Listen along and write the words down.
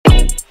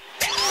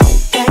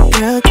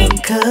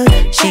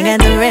cook. She got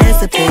the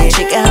recipe.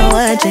 She got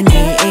what you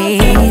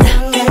need.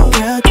 That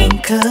girl can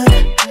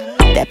cook.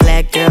 That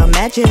black girl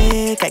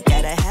magic. I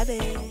gotta have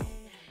it.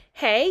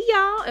 Hey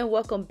y'all, and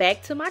welcome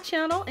back to my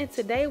channel. And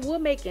today we're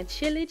making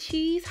chili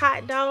cheese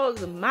hot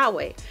dogs my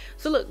way.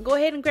 So look, go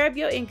ahead and grab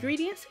your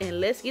ingredients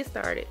and let's get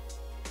started.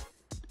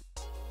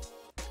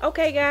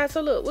 Okay guys,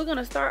 so look, we're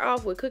gonna start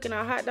off with cooking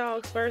our hot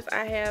dogs first.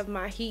 I have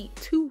my heat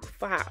to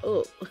fire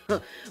up.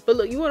 But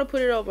look, you want to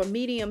put it over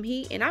medium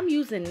heat, and I'm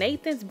using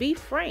Nathan's beef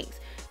franks.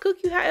 Cook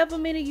you however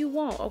many you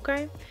want,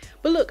 okay?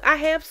 But look, I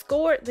have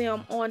scored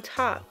them on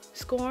top.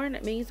 Scoring,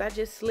 that means I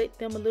just slit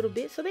them a little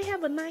bit so they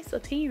have a nice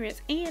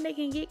appearance and they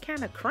can get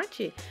kind of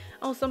crunchy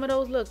on some of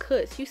those little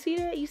cuts. You see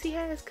that? You see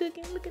how it's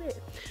cooking? Look at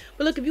it.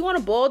 But look, if you want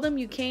to boil them,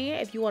 you can.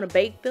 If you want to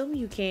bake them,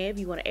 you can. If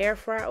you want to air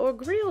fry or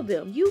grill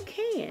them, you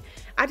can.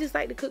 I just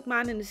like to cook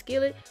mine in the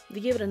skillet to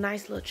give it a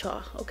nice little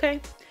char,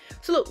 okay?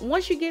 So look,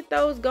 once you get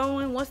those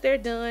going, once they're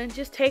done,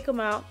 just take them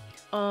out.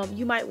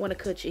 You might want to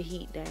cut your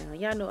heat down.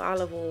 Y'all know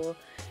olive oil,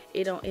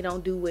 it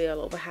don't do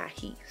well over high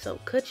heat. So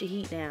cut your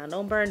heat down.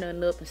 Don't burn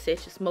nothing up and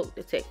set your smoke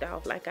detector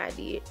off like I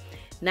did.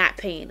 Not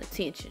paying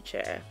attention,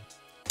 child.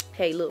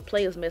 Hey, look,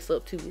 players mess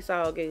up too. It's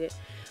all good.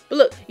 But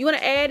look, you want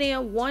to add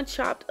in 1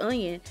 chopped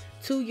onion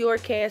to your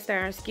cast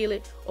iron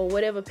skillet or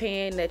whatever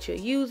pan that you're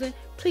using.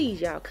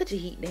 Please, y'all, cut your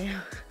heat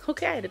down.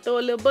 Okay, I had to throw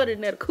a little butter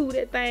in there to cool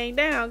that thing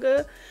down,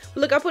 good.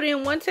 But look, I put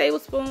in 1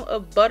 tablespoon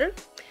of butter.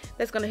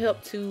 That's going to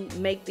help to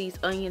make these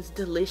onions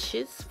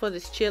delicious for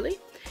this chili.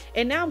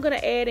 And now I'm going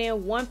to add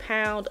in 1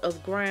 pound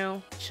of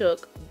ground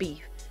chuck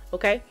beef.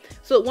 Okay,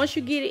 so once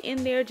you get it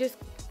in there, just,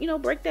 you know,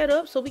 break that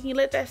up so we can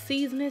let that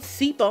seasoning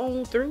seep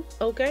on through.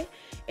 Okay,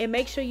 and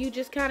make sure you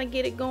just kind of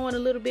get it going a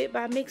little bit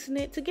by mixing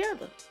it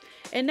together.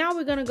 And now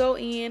we're going to go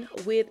in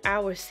with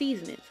our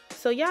seasonings.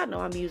 So y'all know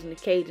I'm using the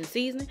Cajun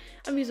seasoning.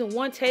 I'm using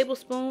 1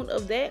 tablespoon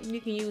of that.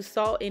 You can use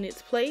salt in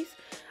its place.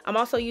 I'm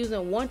also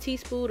using 1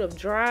 teaspoon of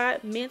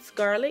dried minced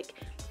garlic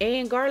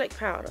and garlic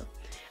powder.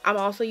 I'm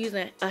also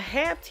using a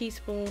 ½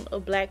 teaspoon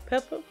of black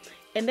pepper,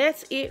 and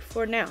that's it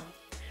for now.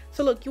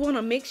 So look, you want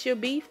to mix your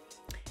beef.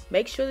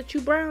 Make sure that you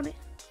brown it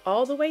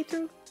all the way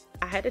through.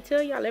 I had to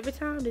tell y'all every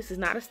time, this is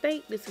not a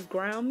steak, this is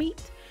ground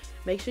meat.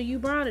 Make sure you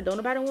brown it. Don't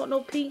nobody want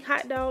no pink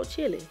hot dog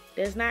chili.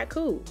 That's not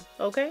cool,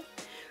 okay?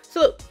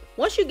 So look,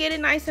 once you get it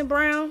nice and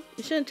brown,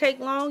 it shouldn't take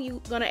long. You're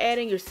gonna add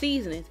in your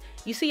seasonings.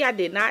 You see, I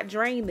did not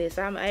drain this.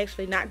 I'm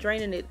actually not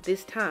draining it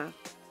this time.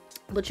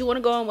 But you want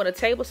to go in with a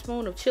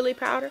tablespoon of chili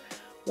powder,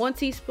 1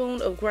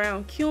 teaspoon of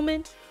ground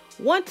cumin,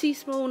 1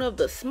 teaspoon of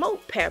the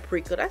smoked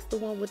paprika. That's the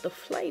one with the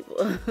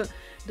flavor.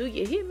 Do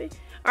you hear me?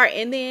 All right,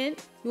 and then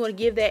you want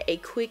to give that a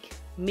quick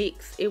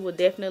mix. It will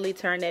definitely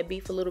turn that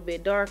beef a little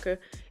bit darker.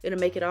 It'll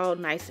make it all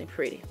nice and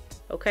pretty.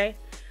 Okay,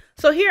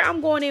 so here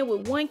I'm going in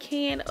with 1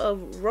 can of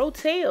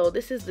Rotel.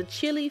 This is the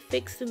Chili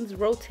Fixins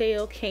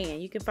Rotel can.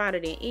 You can find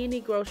it in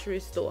any grocery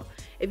store.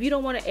 If you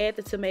don't want to add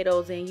the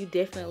tomatoes in, you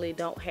definitely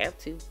don't have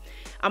to.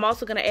 I'm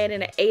also going to add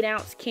in an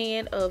 8-ounce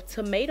can of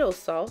tomato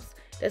sauce.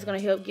 That's going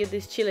to help give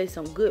this chili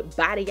some good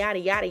body, yada,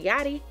 yada,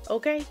 yada.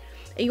 Okay,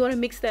 and you want to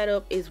mix that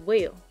up as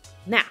well.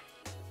 Now,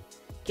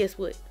 guess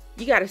what?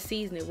 You got to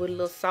season it with a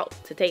little salt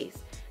to taste.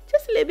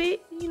 Just a little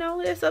bit, you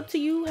know, that's up to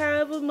you,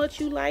 however much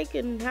you like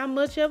and how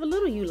much of a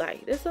little you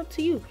like. That's up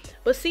to you.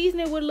 But season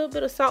it with a little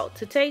bit of salt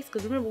to taste,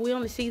 because remember, we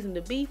only seasoned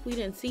the beef. We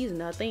didn't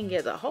season our thing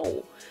as a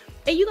whole.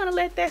 And you're going to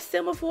let that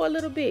simmer for a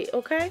little bit,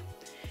 okay?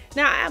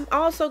 Now, I'm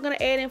also going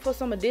to add in, for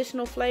some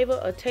additional flavor,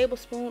 a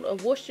tablespoon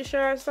of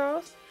Worcestershire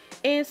sauce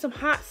and some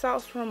hot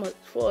sauce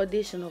for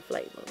additional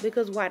flavor,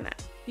 because why not?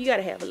 You got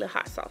to have a little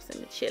hot sauce in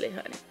the chili,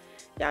 honey.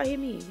 Y'all hear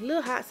me? A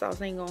little hot sauce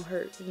ain't going to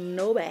hurt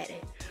nobody.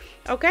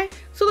 Okay?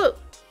 So look,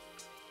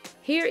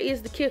 here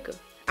is the kicker.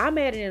 I'm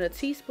adding in a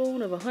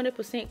teaspoon of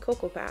 100%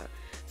 cocoa powder.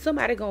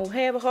 Somebody gonna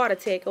have a heart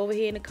attack over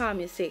here in the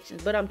comment section,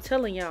 but I'm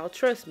telling y'all,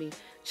 trust me,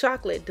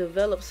 chocolate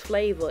develops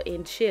flavor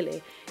in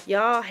chili.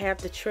 Y'all have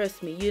to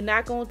trust me. You're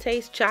not gonna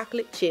taste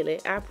chocolate chili.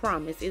 I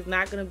promise. It's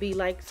not gonna be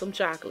like some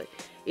chocolate.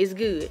 It's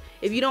good.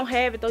 If you don't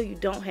have it though, you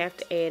don't have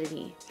to add it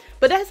in.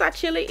 But that's our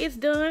chili. It's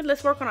done.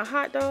 Let's work on our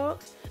hot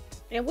dogs.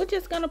 And we're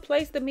just going to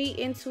place the meat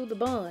into the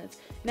buns.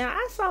 Now,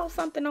 I saw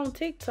something on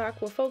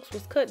TikTok where folks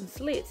was cutting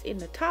slits in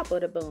the top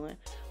of the bun.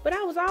 But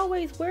I was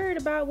always worried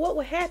about what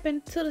would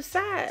happen to the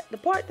side, the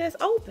part that's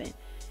open.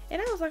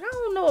 And I was like, I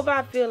don't know if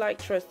I feel like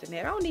trusting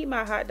that. I don't need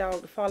my hot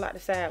dog to fall out the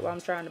side while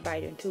I'm trying to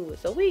bite into it.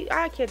 So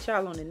I'll catch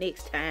y'all on the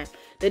next time,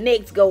 the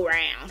next go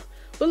round.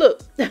 But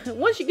look,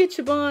 once you get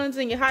your buns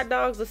and your hot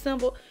dogs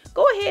assembled,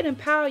 go ahead and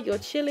pile your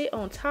chili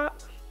on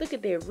top. Look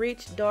at that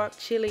rich, dark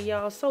chili,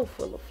 y'all. So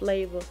full of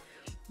flavor.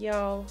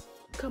 Y'all,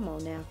 come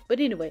on now. But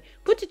anyway,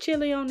 put your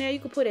chili on there. You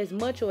can put as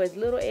much or as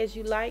little as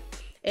you like.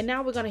 And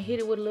now we're going to hit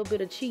it with a little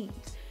bit of cheese.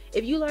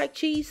 If you like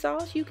cheese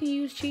sauce, you can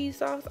use cheese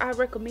sauce. I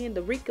recommend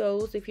the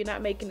Rico's if you're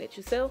not making it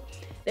yourself.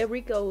 That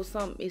Rico is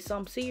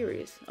something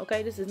serious.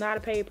 Okay, this is not a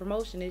paid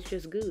promotion. It's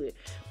just good.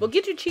 But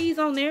get your cheese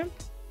on there.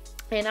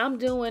 And I'm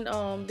doing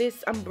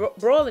this, I'm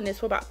broiling this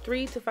for about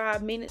 3 to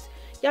 5 minutes.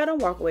 Y'all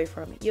don't walk away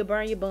from it. You'll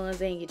burn your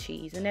buns and your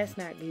cheese, and that's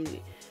not good.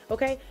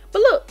 Okay? But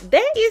look,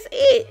 that is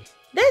it.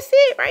 That's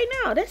it right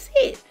now. That's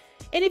it.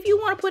 And if you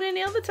want to put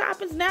any other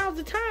toppings, now's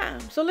the time.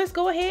 So let's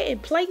go ahead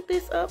and plate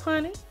this up,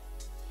 honey.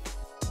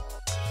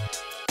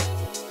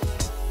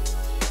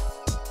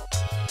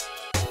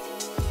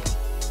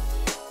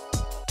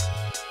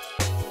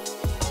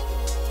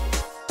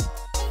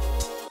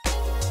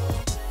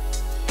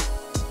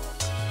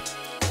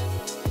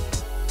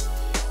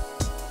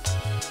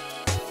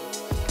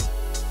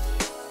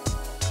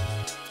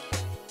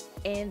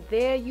 And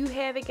there you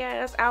have it,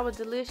 guys, our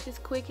delicious,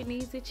 quick and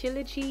easy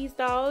chili cheese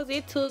dogs.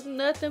 It took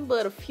nothing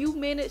but a few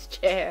minutes,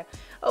 child.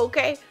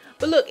 Okay,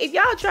 but look, if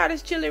y'all try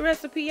this chili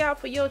recipe out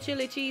for your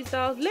chili cheese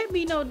dogs, let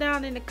me know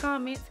down in the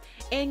comments.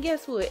 And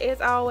guess what,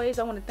 as always,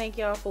 I want to thank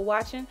y'all for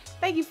watching.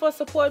 Thank you for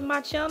supporting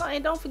my channel,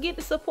 and don't forget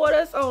to support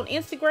us on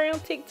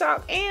Instagram,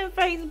 TikTok, and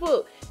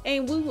Facebook.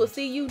 And we will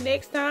see you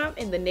next time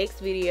in the next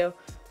video.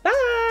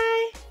 Bye.